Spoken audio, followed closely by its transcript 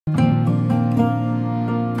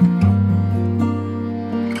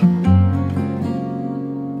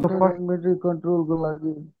First inventory कन्ट्रोलको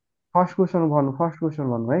लागि first question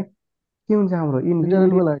भन्नु है के हुन्छ हाम्रो in भिएडी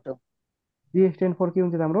desirable item. D stand for के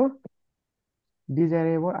हुन्छ त हाम्रो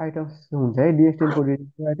डिजायरेबल आइटम्स हुन्छ है D stand for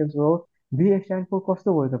desirable items हो भी स्ट्यान्ड फर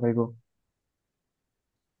कस्तो भयो तपाईँको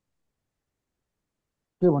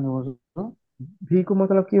के भन्नुपर्छ? भी को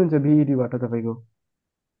मतलब के हुन्छ भिइडीबाट तपाईँको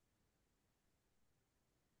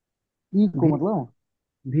ई को भी मतलब?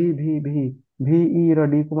 भी भिई र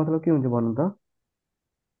डी को मतलब के हुन्छ भन्नु त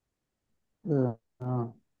ए,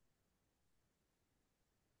 अँ,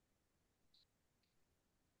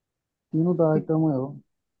 तिनवटा त आइटमै हो।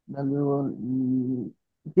 भ्यालुएबल,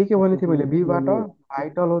 के भने थिएँ मैले स्पेसिफिक बीबाट भ्यालु।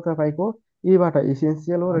 भाइटल हो तपाईँको ईबाट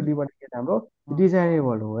इसेन्सियल हो र डीबाट के त हाम्रो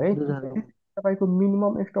डिजायरेबल हो है डिजायरेबल। तपाईँको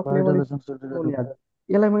minimum stock level vital essential. याद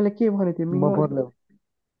यसलाई मैले के भनेको थिएँ मिनिमम बफर लेभल।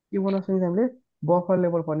 के भन्न सकिन्छ हामीले बफर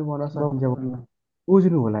लेभल पनि भन्न सकिन्छ बफर लेभल।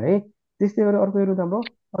 बुझ्नु होला है त्यस्तै गरी अर्को हेर्नु त हाम्रो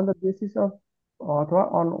अन द बेसिस अफ अथवा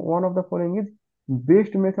on one of the following is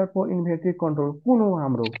best method for inventory control कुन हो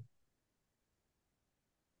हाम्रो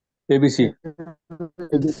एबिसी।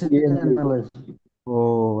 एनालाइसिस। हो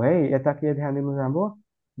है यता के ध्यान दिनु हाम्रो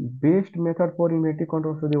best method for inventory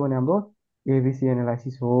control सोध्यो भने हाम्रो एबिसी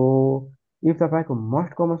एनालाइसिस हो इफ तपाईँको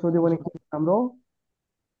मस्ट कमन सोध्यो भने के हो हाम्रो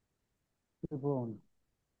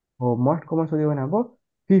हो मस्ट कमन सोध्यो भने हाम्रो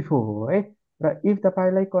फिफो हो है र इफ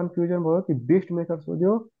तपाईँलाई कन्फ्युजन भयो कि बेस्ट मेथड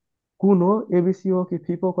सोध्यो कुन हो एबिसी हो कि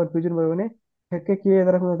फिफो कन्फ्युजन भयो भने ठ्याक्कै के याद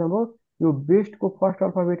राख्नु त हाम्रो यो बेस्टको फर्स्ट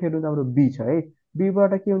अल्फाबेट हेर्नु त हाम्रो बी छ है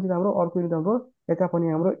बीबाट के हुन्छ त हाम्रो अर्को हेर्नु त हाम्रो यता पनि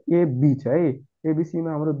हाम्रो एबी छ है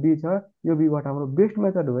एबिसीमा हाम्रो बी छ यो बीबाट हाम्रो बेस्ट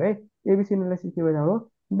मेथड हो है एबिसी एनालाइसिस के भयो त हाम्रो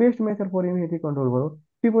best method for immunity control भयो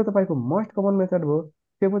फिफो तपाईँको मस्ट कमन मेथड भयो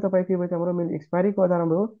फिफो तपाईँ के भयो त हाम्रो मेन एक्सपायरीको आधारमा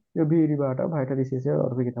भयो यो बीबाट भाइटल रिसेस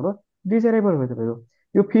अर्को के त हाम्रो डिजायरेबल भयो तपाईँको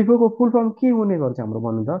यो फिफोको फुल फर्म के हुने गर्छ हाम्रो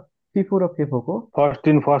भन्नु त फिफो र फेफोको first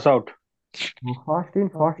in first out. First in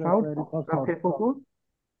first first out expiry first र out. फेफोको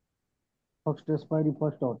first expiry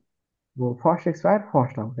first out. First expire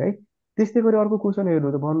first out है त्यस्तै गरी अर्को क्वेसन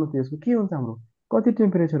हेर्नु त भन्नु त्यसको के हुन्छ हाम्रो कति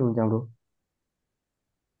टेम्परेचर हुन्छ हाम्रो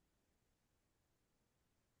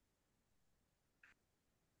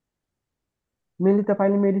मेनली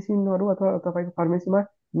तपाईँले मेडिसिनहरू अथवा तपाईँको फार्मेसीमा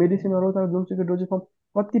मेडिसिनहरू अथवा जुनसुकै डोजेस फर्म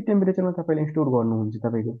कति टेम्परेचरमा तपाईँले स्टोर गर्नुहुन्छ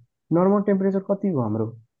तपाईँको नर्मल टेम्परेचर कति हो हाम्रो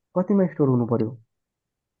कतिमा स्टोर हुनु पर्यो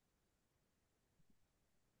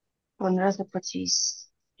 15 से 25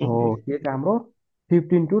 हो डिग्री। के चाहिँ हाम्रो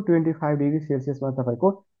 15 to 25 डिग्री सेल्सियसमा तपाईँको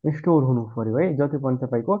स्टोर हुनु पर्यो है जति पनि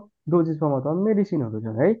तपाईँको डोजेस फर्म अथवा मेडिसिनहरू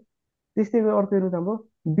छन् है त्यस्तै गरी अर्को हेर्नु त हाम्रो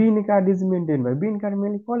बिन कार्ड इज मेन्टेन भयो बिन कार्ड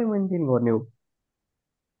मेनली कसले मेन्टेन गर्ने हो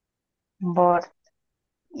Both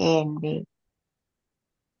A and B.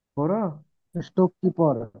 हो र स्टोक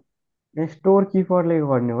किपर। स्टोर किपरले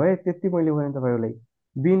गर्ने हो है त्यति मैले भने तपाईँलाई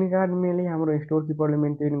बिन कार्ड मेनली हाम्रो स्टोर किपरले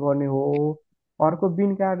मेन्टेन गर्ने हो अर्को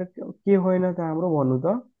बिन कार्ड के होइन त हाम्रो भन्नु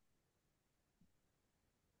त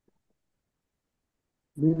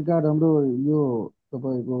बिल कार्ड हाम्रो यो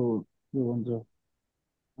तपाईँको के भन्छ,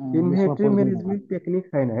 यसमा इन्भेन्ट्री पर्दैन। म्यानेजमेन्ट टेक्निक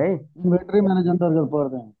छैन है इन्भेन्ट्री म्यानेज अन्तर्गत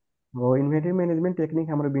पर्दैन। हो इन्भेन्ट्री म्यानेजमेन्ट टेक्निक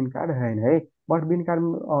हाम्रो बिन कार्ड होइन है बट बिन कार्ड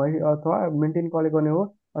अथवा मेन्टेन कसले गर्ने हो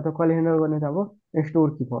अथवा कसले ह्यान्डल गर्ने त अब स्टोर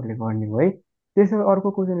किपरले गर्ने हो है त्यसै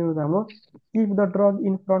अर्को क्वेसन हेर्नु त हाम्रो keep the drug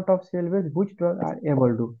in front of salvage which drug are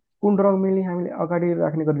able to कुन ड्रग मेनली हामीले अगाडि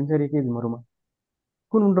राख्ने गरिन्छ रेकेजहरूमा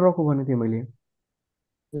कुन ड्रगको भनेको थिएँ मैले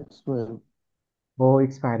एक्सपायर। हो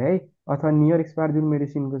एक्सपायर है अथवा नियर एक्सपायर जुन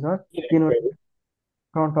मेडिसिनको छ तिनीहरू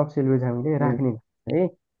फ्रन्ट अफ सेल्वेज हामीले राख्ने है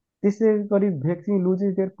त्यसै गरी vaccine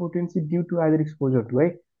loses there potency due to either exposure to है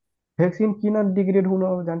भ्याक्सिन किन डिग्रेड हुन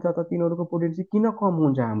जान्छ अथवा तिनीहरूको पोटेन्सी किन कम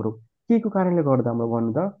हुन्छ हाम्रो के को कारणले गर्दा हाम्रो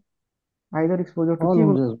भन्नु त आइदर एक्सपोजर टु अल के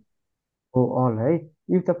हुन्छ। हो अल है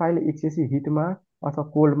इफ तपाईँले एक्सेसिभ हिटमा अथवा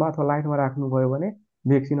कोल्डमा अथवा लाइटमा राख्नुभयो भने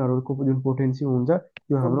भ्याक्सिनहरूको जुन पोटेन्सी हुन्छ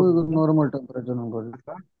त्यो हाम्रो सबैको नर्मल टेम्परेचरमा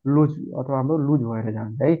गर्यो। लुज अथवा हाम्रो लुज भएर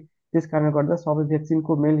जान्छ है त्यस कारणले गर्दा सबै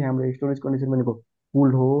भ्याक्सिनको मेनली हाम्रो स्टोरेज कन्डिसन भनेको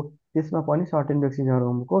कुल्ड हो त्यसमा पनि सर्टेन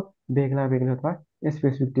भ्याक्सिनहरूको बेग्ला बेग्ला अथवा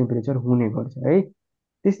स्पेसिफिक टेम्परेचर हुने गर्छ है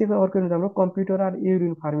त्यस्तै गरी अर्को हुन्छ हाम्रो computer are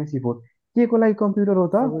urine pharmacy four के को लागि कम्प्युटर हो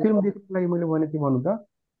त सबै फिल्म देख्नुको लागि मैले भनेको थिएँ भन्नु त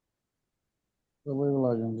सबैको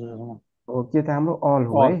लागि हुन्छ यसमा। हो के त हाम्रो अल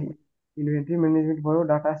हो है अल। इन्भेन्ट्री म्यानेजमेन्ट भयो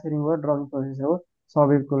डाटा सेयरिङ भयो ड्रगिङ प्रोसेस हो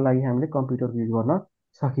सबैको लागि हामीले कम्प्युटर युज गर्न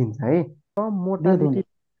सकिन्छ है र डेथ हुन्छ। मोर्टालिटी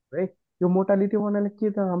है यो मोर्टालिटी भन्नाले के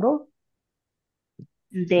त हाम्रो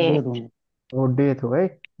They डेथ हुन्छ। हो डेथ हो है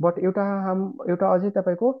बट एउटा अझै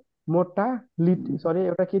तपाईँको मोर्टालिटी सरी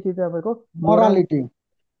एउटा के थियो तपाईँको मोराल मोरालिटी।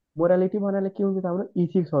 मोरालिटी भन्नाले के हुन्छ त हाम्रो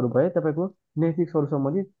इथिक्सहरू भयो तपाईँको नेथिक्सहरू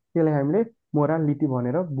सम्बन्धित त्यसलाई हामीले मोरालिटी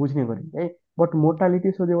भनेर बुझ्ने गरिन्छ है बट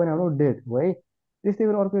मोर्टालिटी सोध्यो भने हाम्रो डेथ हो है त्यस्तै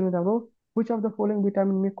गरी अर्को हेर्नु त हाम्रो which of the following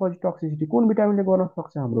vitamin may cause toxicity, कुन भिटामिनले गर्न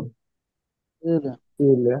सक्छ हाम्रो? ए ले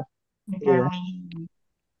त्यसले ए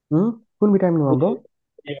Vitamin कुन भिटामिन हो हाम्रो?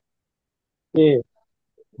 ए ए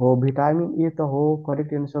हो भिटामिन ए त हो,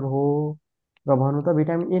 करेक्ट एन्सर हो। र भन्नु त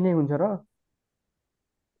भिटामिन ए नै हुन्छ र?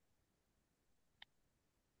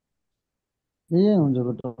 यही हुन्छ त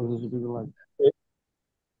टक्सिसिटीको लागि।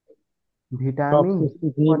 भिटामिन डी पनि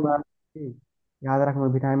टक्सिसिटीमा हुन्छ है। याद राख्नु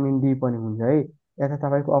भिटामिन डी पनि हुन्छ है। यता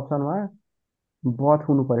तपाईँको अप्सनमा बथ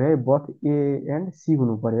हुनु पर्यो है, बथ ए एन्ड सी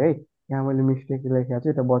हुनु पर्यो है। यहाँ मैले मिस्टेक लेखेको छु,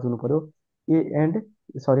 यता बथ हुनु पर्यो। ए एन्ड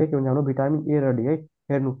सरी के भन्छ हाम्रो भिटामिन ए र डी है।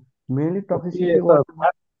 हेर्नु मेनली के टक्सिसिटी त गर्ने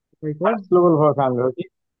तपाईँको, फ्याट सोलुबल भएको कारणले हो कि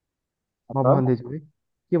म अथवा भन्दैछु है।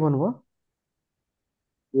 के भन्नुभयो?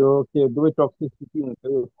 यो के दुवै टक्सिसिटी हुन्छ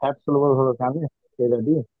यो फ्याट सोलुबल भएको कारणले त्यही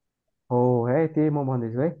लागि हो है, त्यही म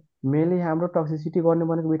भन्दैछु है। मेनली हाम्रो टक्सिसिटी गर्ने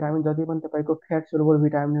भनेको भिटामिन जति पनि तपाईँको फ्याट सोलुबल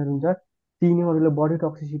भिटामिनहरू हुन्छ तिनीहरूले बढी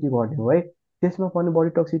टक्सिसिटी गर्ने हो है। त्यसमा पनि बढी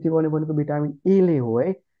टक्सिसिटी गर्ने भनेको भिटामिन एले हो है।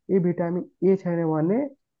 ए भिटामिन ए छैन भने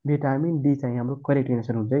भिटामिन डी चाहिँ हाम्रो करेक्ट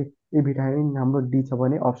एन्सर हुन्छ है। ए भिटामिन हाम्रो डी छ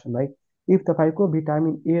भने अप्सन है। इफ तपाईँको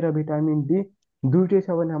भिटामिन ए र भिटामिन डी दुइटै छ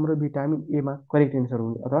भने हाम्रो भिटामिन एमा करेक्ट एन्सर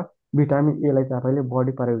हुन्छ, अथवा भिटामिन एलाई तपाईँले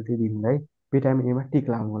बढी प्रायोरिटी दिनु है। भिटामिन एमा टिक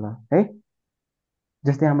लाउनु होला है।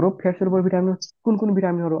 जस्तै हाम्रो फेट सोलुबल भिटामिन कुन कुन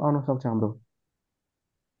भिटामिनहरू आउन सक्छ हाम्रो?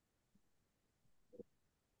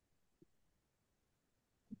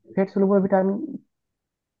 फेट सोलुबल भिटामिन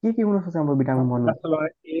के हुन सक्छ हाम्रो भिटामिन भन्नु? Fat soluble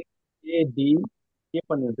A A D के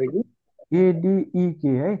पनि हुन्छ कि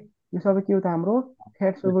एडिई है। यो सबै के हो त हाम्रो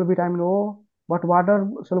फेट सोलुबल भिटामिन हो। बट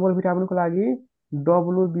वाटर सोलुबल भिटामिनको लागि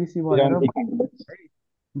डब्लुबिसी भनेर भिटामिन है।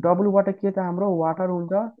 डब्लुबाट के त हाम्रो वाटर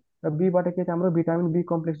हुन्छ, र बीबाट के त हाम्रो भिटामिन बी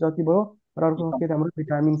कम्प्लेक्स जति भयो, र अर्को के त हाम्रो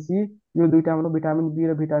भिटामिन सी। यो दुइटा हाम्रो भिटामिन बी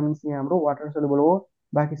र भिटामिन सी हाम्रो वाटर सोलुबल हो।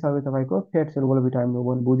 बाँकी सबै तपाईँको फेट सोलुबल भिटामिन हो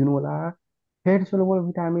भने बुझ्नु होला। फेट सोलुबल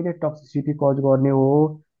भिटामिनले टक्सिसिटी कज गर्ने हो।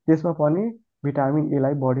 त्यसमा पनि भिटामिन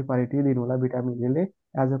एलाई बढी प्रायोरिटी दिनु होला। भिटामिन एले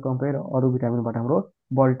एज अ कम्पेयर अरू भिटामिनबाट हाम्रो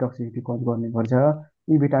बडी टक्सिसिटी कज गर्ने गर्छ।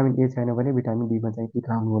 यी भिटामिन ए छैन भने भिटामिन डीमा चाहिँ टिक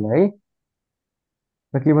लाउनु होला है।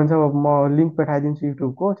 र के भन्छ अब म लिङ्क पठाइदिन्छु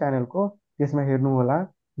युट्युबको च्यानलको, त्यसमा हेर्नु होला।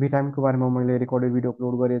 भिटामिनको बारेमा मैले रेकर्डेड भिडियो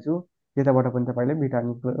अपलोड गरेको छु। त्यताबाट पनि तपाईँले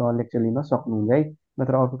भिटामिनको लेक्चर लिन सक्नुहुन्छ है।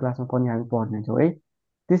 नत्र अर्को क्लासमा पनि हामी पढ्नेछौँ है।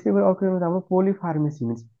 त्यस्तै गरी अर्को एउटा हाम्रो पोलिफार्मेसी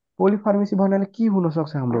मिन्स, पोलिफार्मेसी भन्नाले के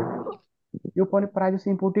हुनसक्छ हाम्रो? यो पनि प्रायः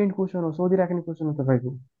जस्तो इम्पोर्टेन्ट क्वेसन हो, सोधिराख्ने क्वेसन हो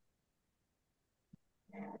तपाईँको।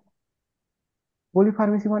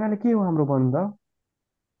 पोलिफार्मेसी भन्नाले के हो हाम्रो भन्नु त?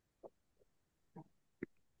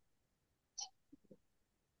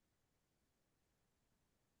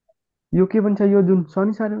 यो के भन्छ, यो जुन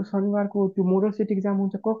शनिबारको त्यो मोडल सेट इक्जाम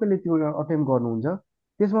हुन्छ कसले त्यो अटेम्प गर्नुहुन्छ?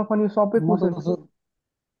 त्यसमा पनि यो सबै म क्वेसन त छ, सर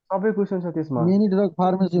सबै क्वेसन छ त्यसमा। मिनी ड्रग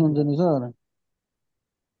फार्मेसी हुन्छ नि sir.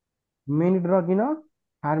 Main drug in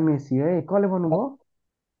pharmacy है, कसले भन्नुभयो?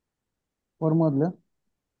 प्रमोदले।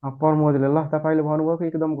 प्रमोदले। ल तपाईँले भन्नुभएको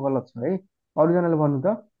एकदम गलत छ है। अरूजनाले भन्नु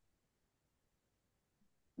त।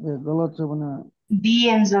 ए गलत छ भने B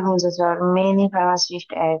answer हो sir, many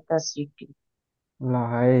pharmacists at the city. ल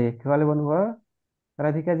है कसले भन्नुभयो?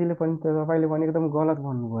 राधिकाजीले पनि त तपाईँले भने एकदम गलत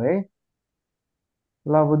भन्नुभयो है।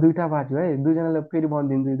 ल अब दुइटा बाँच्यो है, दुईजनाले फेरि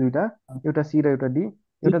भनिदिन्छु दुइटा, एउटा सी र एउटा डी। डी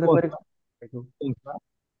एउटा त पर्छ correct.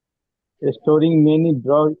 Storing many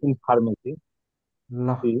drug in pharmacy ल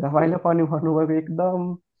तपाईँले पनि भन्नुभएको एकदम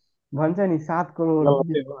भन्छ नि 7 करोड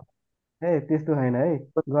गलत है, त्यस्तो होइन है।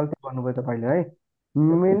 गल्ती भन्नुभयो तपाईँले है।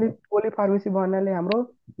 मेनली पोलिफार्मेसी भन्नाले हाम्रो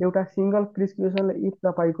एउटा सिङ्गल प्रिस्क्रिप्सनले इफ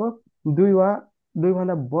तपाईँको दुई वा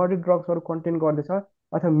दुईभन्दा बढी ड्रग्सहरू कन्टेन गर्दछ,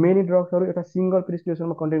 अथवा मेनी ड्रग्सहरू एउटा सिङ्गल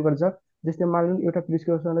प्रिस्क्रिप्सनमा कन्टेन गर्दछ। जस्तै मानिलिउँ एउटा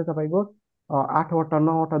प्रिस्क्रिप्सनले तपाईँको 8वटा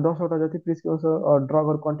 9वटा 10वटा जति प्रिस्क्रिप्सन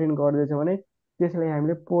ड्रगहरू कन्टेन गर्दैछ भने त्यसलाई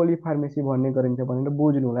हामीले पोलिफार्मेसी भन्ने गरिन्छ भनेर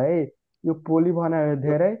बुझ्नु होला है। यो पोली भन्नाले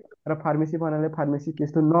धेरै र फार्मेसी भन्नाले फार्मेसी,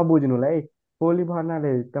 त्यस्तो नबुझ्नु होला है। पोली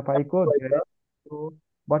भन्नाले तपाईँको धेरै हो,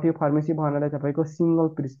 बट यो फार्मेसी भन्नाले तपाईँको सिङ्गल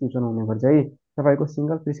प्रिस्क्रिप्सन हुने गर्छ है। तपाईँको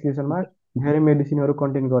सिङ्गल प्रिस्क्रिप्सनमा धेरै मेडिसिनहरू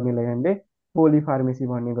कन्टेन गर्नेलाई हामीले पोली फार्मेसी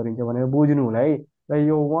भन्ने गरिन्छ भनेर बुझ्नु होला है। र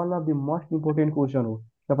यो one of the most important question हो,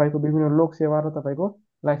 तपाईँको विभिन्न लोक सेवा र तपाईँको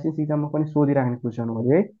लाइसेन्स इक्जाममा पनि सोधिराख्ने क्वेसन हो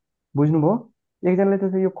है। बुझ्नुभयो? एकजनाले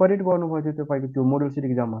त यो करेक्ट गर्नुभयो थियो तपाईँको त्यो मोडल सिट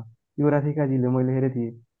इक्जाममा, यो राधिकाजीले, मैले हेरेको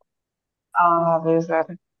थिएँ। हजुर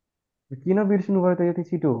सर। किन बिर्सिनु भयो त यति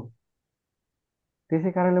छिटो?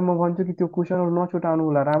 त्यसै कारणले म भन्छु कि त्यो क्वेसनहरू नछुटाउनु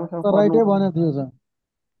होला, राम्रोसँग त पढ्नु राइटै होला। भनेको थियो सर।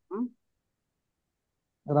 हुँ?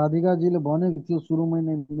 राधिकाजीले भनेको थियो सुरुमै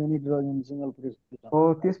नै mini drug in single prescription. हो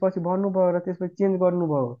त्यसपछि भन्नुभयो र त्यसपछि चेन्ज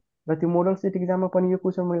गर्नुभयो। र त्यो मोडल सेट इक्जाममा पनि यो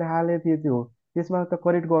क्वेसन मैले हालेको थिएँ, त्यो त्यसमा त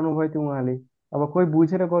करेक्ट गर्नुभयो थियो उहाँले। अब कोही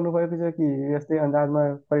बुझेर गर्नुभएको छ कि यस्तै अन्दाजमा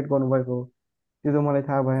करेक्ट गर्नुभएको हो? त्यो त मलाई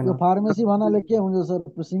थाहा भएन। त्यो फार्मेसी भन्नाले के हुन्छ सर,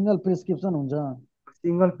 सिङ्गल प्रिस्क्रिप्सन हुन्छ?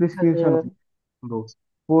 सिङ्गल प्रिस्क्रिप्सन हजुर। ब्रो।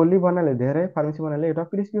 पोली भन्नाले धेरै, फार्मेसी भन्नाले एउटा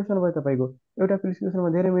प्रिस्क्रिप्सन भयो तपाईँको। एउटा प्रिस्क्रिप्सनमा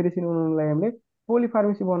धेरै मेडिसिन बनाउनुलाई हामीले पोली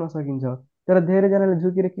फार्मेसी बनाउन सकिन्छ। तर धेरैजनाले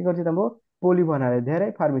झुकेर के गर्छ त हाम्रो, पोली भन्नाले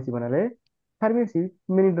धेरै, फार्मेसी भन्नाले pharmacy,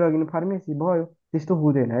 mini drug in pharmacy भयो। त्यस्तो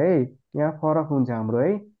हुँदैन है, यहाँ फरक हुन्छ हाम्रो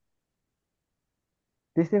है।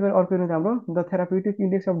 त्यस्तै गरी अर्को हुन्छ हाम्रो the therapeutic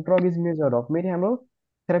index of drug is measure of, main हाम्रो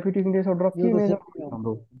थेरापिउटिक इन्डेक्स अफ ड्रग यो के त मेजर सेफ्टी गर्छ हो।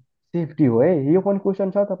 हाम्रो? सेफ्टी हो है। यो पनि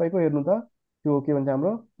क्वेसन छ तपाईँको, हेर्नु त। त्यो के भन्छ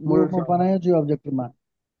हाम्रो यो मोडल म बनाएको छु अब्जेक्टिभमा।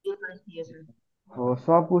 हो।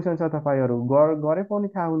 सब क्वेसन छ, तपाईँहरू गरे पनि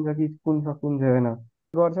थाहा हुन्छ कि कुन छ कुन छैन।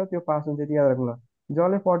 गर्छ त्यो पास हुन्छ, त्यो याद राख्नु ल।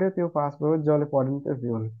 जसले पढ्यो त्यो पास भयो, जसले पढेन त्यो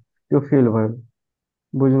फेल, त्यो फेल भयो।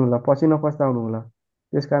 बुझ्नु ल, पछि नपस्ताउनु होला।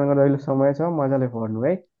 त्यस कारण गर्दा अहिले समय छ, मजाले पढ्नु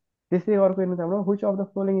है। त्यस्तै अर्को हेर्नु त हाम्रो which of the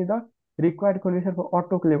following is the required condition for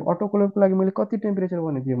अटोक्लेभ। अटोक्लेभको लागि मैले कति टेम्परेचर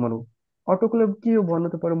भनेको थिएँ मरु? अटोक्लेभ के हो भन्नु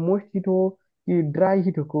त पऱ्यो, मोस्ट हिट हो कि ड्राई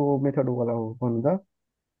हिटको मेथड वाला हो भन्नु त?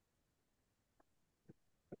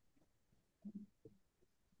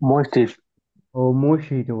 मोइस्ट हो,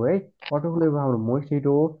 मोस्ट हिट हो है। अटोक्लेभ हाम्रो मोस्ट हिट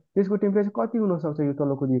हो। त्यसको टेम्परेचर कति हुनसक्छ यो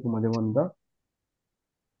तलको दिएको मध्ये भन्नु त?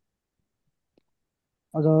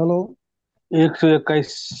 अच्छा हेलो।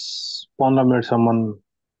 121 15 मिनटसम्म,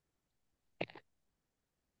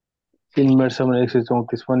 3 मिनटसम्म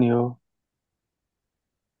 134 पनि हो।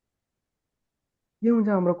 के हुन्छ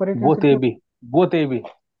हाम्रो करेक्ट बोथ एन्सर के एबी, बोथ एबी।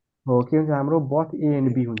 हो? के हुन्छ हाम्रो बथ ए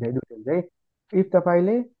एन्ड बी हुन्छ है, दुइटै हुन्छ है। इफ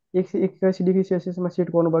तपाईँले 181 डिग्री सेल्सियसमा सेट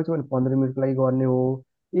गर्नुभएको छ भने 15 मिनटको लागि गर्ने हो।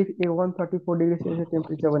 इफ 134 डिग्री सेल्सियस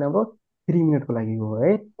टेम्परेचर भने हाम्रो 3 मिनटको लागि हो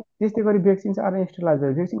है। त्यस्तै गरी भ्याक्सिन्स आर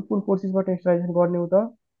एस्ट्रलाइजर, भ्याक्सिन कुन प्रोसेसबाट एस्ट्रलाइजेसन गर्ने हो त?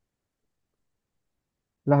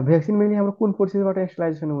 ल, भ्याक्सिन मैले हाम्रो कुन प्रोसेसबाट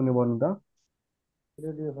एस्ट्रलाइजेसन हुने भन्नु त?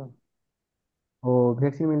 रेडिएसन। हो,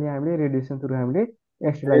 भ्याक्सिन मैले हामीले रेडिएसन थ्रु हामीले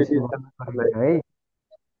एस्ट्रलाइजेसन रेडिएसन गर्न सकिन्छ है।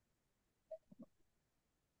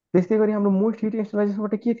 त्यस्तै गरी हाम्रो मोस्ट हिट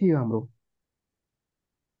एस्ट्रलाइजेसनबाट के थियो हाम्रो?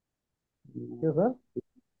 के सर?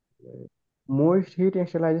 मोस्ट हिट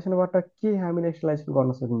एस्ट्रलाइजेसनबाट के हामीले एस्ट्रलाइजेसन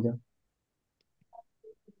गर्न सकिन्छ?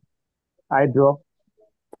 I drop.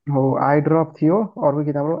 हो, आई ड्रप थियो। अर्को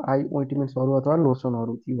के त हाम्रो आई ओइन्टमेन्ट्सहरू अथवा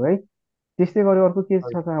लोसनहरू थियो है। त्यस्तै गरी अर्को के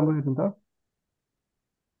छ त हाम्रो, हेर्नु त।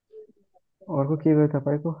 अर्को के गयो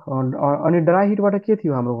तपाईँको अनि ड्राई हिटबाट के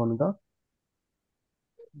थियो हाम्रो भन्नु त?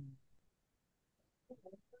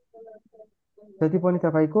 जति पनि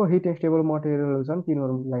तपाईँको हिट स्टेबल मटेरियलहरू छन्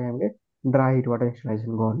तिनीहरूलाई हामीले ड्राई हिटबाट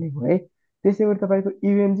एक्सट्राक्सन गर्ने हो है। त्यसै गरी तपाईँको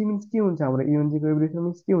युएनजी मिन्स के हुन्छ हाम्रो? युएनजीको एब्रिभेसन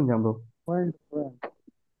मिन्स के हुन्छ हाम्रो? Point point.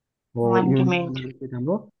 हो, युएनजी मन्टिमेन्ट। भन्नाले के त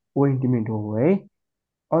हाम्रो ओइन्टमेन्ट हो है।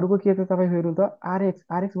 अर्को के त तपाईँको हेर्नु त, आरएक्स।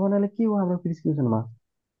 आरएक्स भन्नाले के हो हाम्रो प्रिस्क्रिप्सनमा?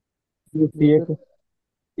 यो त यूटीएक,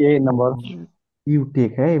 ए नंबर। हो,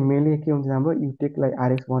 युटेक है। मेनली के हुन्छ हाम्रो युटेकलाई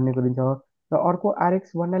आरएक्स भन्ने गरिन्छ। र अर्को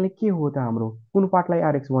आरएक्स भन्नाले के हो त हाम्रो? कुन पार्टलाई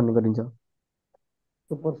आरएक्स भन्ने गरिन्छ?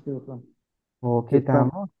 सुपरस्क्रिप्सन। हो, के त सिस्टम।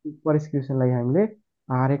 हाम्रो प्रिस्क्रिप्सनलाई हामीले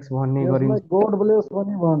आरएक्स भन्ने गरिन्छ। यसलाई गोड ब्लेस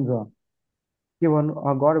पनि भन्छ। के भन्नु,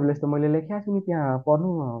 गड ब्लेस त मैले लेखेको छु नि त्यहाँ, पढ्नु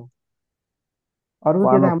न। अर्को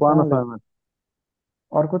के त पढ्नु हाम्रो, पढ्नु छैन।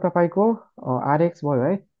 अर्को तपाईँको आरएक्स भयो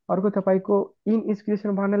है। अर्को तपाईँको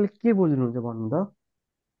इन्स्क्रिप्सन भन्नाले के बुझ्नुहुन्छ भन्नु त?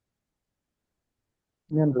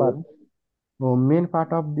 Main part. हो, main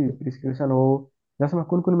part of the prescription हो, जसमा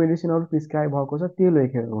कुन कुन मेडिसिनहरू प्रिस्क्राइब भएको छ त्यो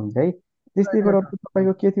लेखेको हुन्छ है। त्यस्तै गरेर अर्को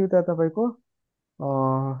तपाईँको के थियो त तपाईँको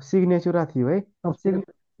सिग्नेचुरा थियो है।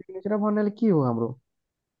 सिग्नेचुरा भन्नाले के हो हाम्रो?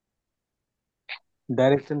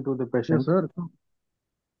 Direction to the yes patient. Sir.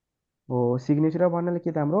 हो, सिग्नेचर भन्नाले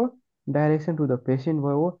के त हाम्रो डाइरेक्सन टु द पेसेन्ट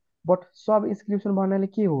भयो। बट सब इन्स्क्रिप्सन भन्नाले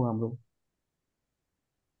के हो हाम्रो?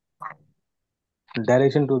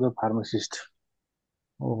 Direction to the pharmacist.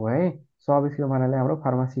 हो है। सब स्क्रिप्सन भन्नाले हाम्रो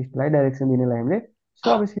फार्मासिस्टलाई डाइरेक्सन दिनेलाई हामीले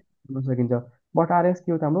सब स्क्रिप्सन भन्न सकिन्छ। बट आरएक्स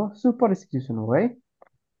के हो त हाम्रो सुपर स्क्रिप्सन हो है।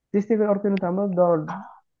 त्यस्तै गरी अर्को त हाम्रो the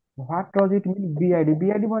what does it mean बिआइडी।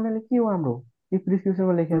 बिआइडी भन्नाले के हो हाम्रो? यो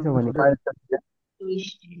प्रिस्क्रिप्सनमा लेखेको छ भने twice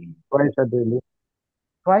a daily.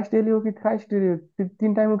 Twice daily हो कि थ्राइस डेली हो?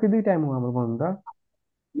 तिन टाइम हो कि दुई टाइम हो हाम्रो भन्नु त?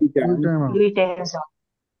 दुई टाइम हो। दुई टाइम छ।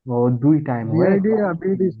 हो, दुई टाइम हो है। बिआइडी र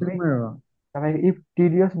बिडी सेमै हो। तपाईँको इफ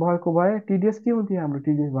टिडिएस भएको भए, टिडिएस के हुन्थ्यो हाम्रो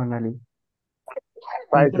टिडिएस भन्नाले?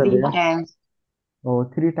 Twice a three day. Times. हो,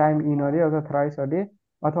 3 टाइम इन अ डे अथवा थ्राइस अ डे।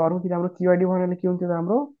 अथवा अर्को कि हाम्रो क्युआइडी भन्नाले के हुन्थ्यो त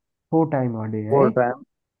हाम्रो 4 टाइम अ डे है। 4 टाइम।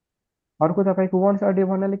 अर्को तपाईँको वन्स अ डे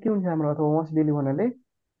भन्नाले के हुन्छ हाम्रो, अथवा वन्स डेली भन्नाले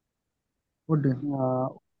ओके।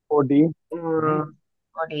 ओडी। है।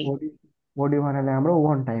 बडी। ओडी, ओडी भन्नाले हाम्रो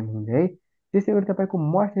 1 टाइम हुन्छ है। त्यस्तै गरी तपाईँको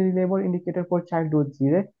must reliable indicator for child dose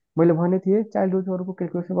चिज है। मैले भनेको थिएँ चाइल्ड डोजहरूको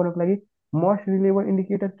क्यालकुलेसन गर्नको लागि मस्ट रिलेबल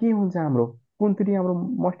इन्डिकेटर के हुन्छ हाम्रो, कुन चाहिँ हाम्रो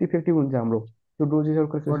मस्ट इफेक्टिभ हुन्छ हाम्रो त्यो डोजेसहरू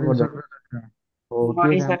क्यालकुलेसन बडी गर्दा? सर्कुलेसन। हो त्यो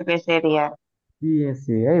बॉडी चाहिँ सरफेस एरिया।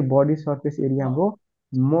 बिएसए है, बडी सर्फेस एरिया हाम्रो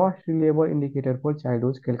most reliable indicator for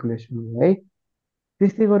childhood calculation हो है।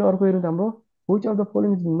 त्यस्तै गरेर अर्को हेर्नु त हाम्रो which of the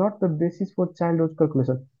following is not the basis for childhood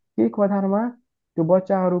calculation, के कथारमा त्यो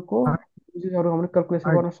बच्चाहरूको डिजिजहरू हामीले क्यालकुलेसन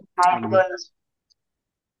हाइट गर्न सक्छौँ हाइट हामीले। गर्नु।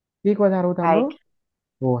 के कथाहरू हो त हाम्रो, हाइट।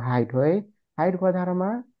 हो हाइट हो है। हाइटको आधारमा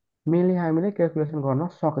मेनली हामीले क्यालकुलेसन गर्न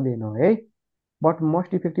सक्दैनौँ है। बट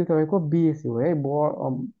मोस्ट इफेक्टिभ तपाईँको बिएससी हो है,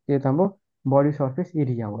 के त हाम्रो बडी सर्फेस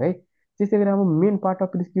एरिया हो है। त्यस्तै गरी हाम्रो मेन पार्ट अफ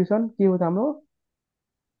प्रिस्क्रिप्सन के हो त हाम्रो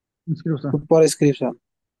इन्स्क्रिप्सन सुपर स्क्रिप्सन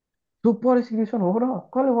सुपर स्क्रिप्सन हो र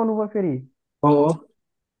कसले गर्नुभयो फेरि। हो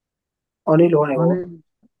अनिल भनेको अनि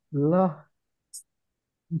ल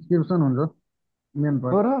इन्स्क्रिप्सन हुन्छ मेन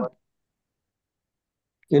हो पार्ट। र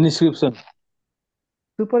इन्स्क्रिप्सन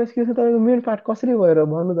सुपर स्क्रिप्सन तपाईँको मेन पार्ट कसरी भयो र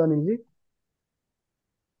भन्नु त अनिलजी।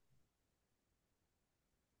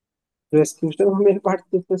 प्रेसक्रिप्सन मेरो पार्ट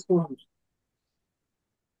चाहिँ त्यसको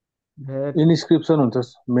इन्स्क्रिप्सन हुन्छ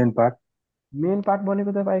मेन पार्ट। मेन पार्ट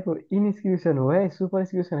भनेको तपाईँको इन्स्क्रिप्सन हो है, सुपर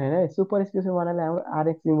स्क्रिप्सन होइन है। सुपर स्क्रिप्सन भन्नाले हाम्रो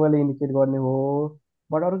आरएक्स सिम्बलले इन्डिकेट गर्ने हो।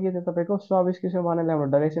 बट अरू के छ तपाईँको सब स्क्रिप्सन भन्नाले हाम्रो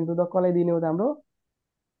डाइरेक्सन टु द कसलाई दिने हो त हाम्रो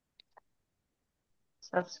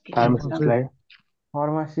सब्सक्रिप्सन। फार्मासिस्टलाई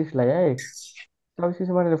फार्मासिस्टलाई है।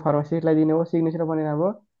 सब्सक्रिप्सन भनेर फार्मासिस्टलाई दिने हो। सिग्नेचर भनेर हाम्रो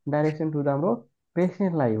डाइरेक्सन टु द हाम्रो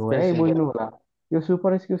पेसेन्टलाई हो है, पेसेन्ट बुझ्नु होला। यो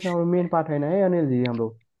सुपर स्क्रिप्सन हाम्रो मेन पार्ट होइन है अनिलजी। हाम्रो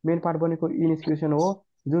मेन पार्ट भनेको इन्स्क्रिप्सन हो,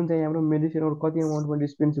 जुन चाहिँ हाम्रो मेडिसिनहरू कति एमाउन्टमा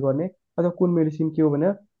डिस्पेन्स गर्ने अथवा कुन मेडिसिन के हो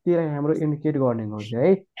भनेर त्यसलाई हाम्रो इन्डिकेट गर्ने गर्छ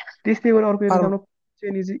है। त्यस्तै गरेर अर्को हेर्नु त फार्म हाम्रो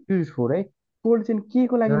चेन इज युज फोर है। कोल्ड चेन के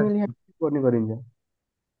को लागि मेनली गर्ने गरिन्छ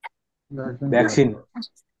भ्याक्सिनको लागि। भ्याक्सिन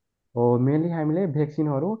हो। मेनली हामीले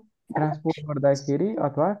भ्याक्सिनहरू ट्रान्सपोर्ट गर्दाखेरि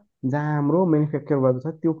अथवा जहाँ हाम्रो म्यानुफ्याक्चर भएको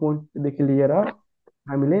छ त्यो पोइन्टदेखि लिएर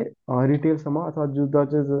हामीले रिटेलसम्म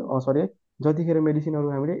अथवा सरी जतिखेर मेडिसिनहरू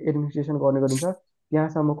हामीले एडमिनिस्ट्रेसन गर्ने गरिन्छ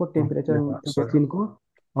त्यहाँसम्मको टेम्परेचर त्यो भ्याक्सिनको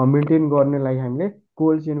मेन्टेन गर्नेलाई हामीले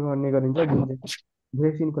कोल्ड चेन गर्ने गरिन्छ, जुन चाहिँ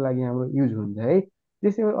भ्याक्सिनको लागि हाम्रो युज हुन्छ है।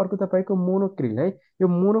 त्यसै गरी अर्को तपाईँको मोनोक्रिल है। यो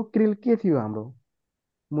मोनोक्रिल के थियो हाम्रो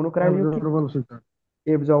मोनोक्राइल यो के एब्जर्बल सिस्टम।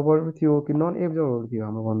 एब्जर्बर थियो कि नन एब्जर्बर थियो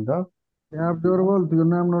हाम्रो भन्नु त। एब्जर्बल थियो,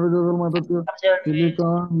 नाम नरिजेबलमा त त्यो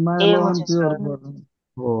सिलिकन ए नाइलोन हुन्छ सर। त्योहरू पर्छ।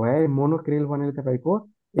 हो है, मोनोक्रिल भनेको तपाईँको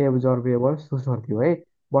एब्जर्भेबल सुसर थियो है।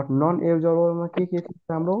 बट नन एब्जर्भेबलमा के थियो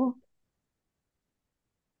हाम्रो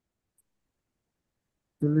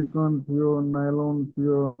सिलिकन थियो, नाइलोन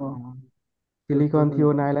थियो, त्यस्तो सिलिकन चाहिँ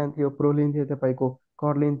थियो, छ। नाइलन थियो, प्रोलिन थियो, तपाईँको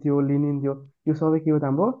कर्लिन थियो, लिनिन थियो। यो सबै के हो त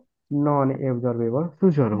हाम्रो नन एब्जर्भेबल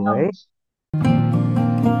सुसर हो है।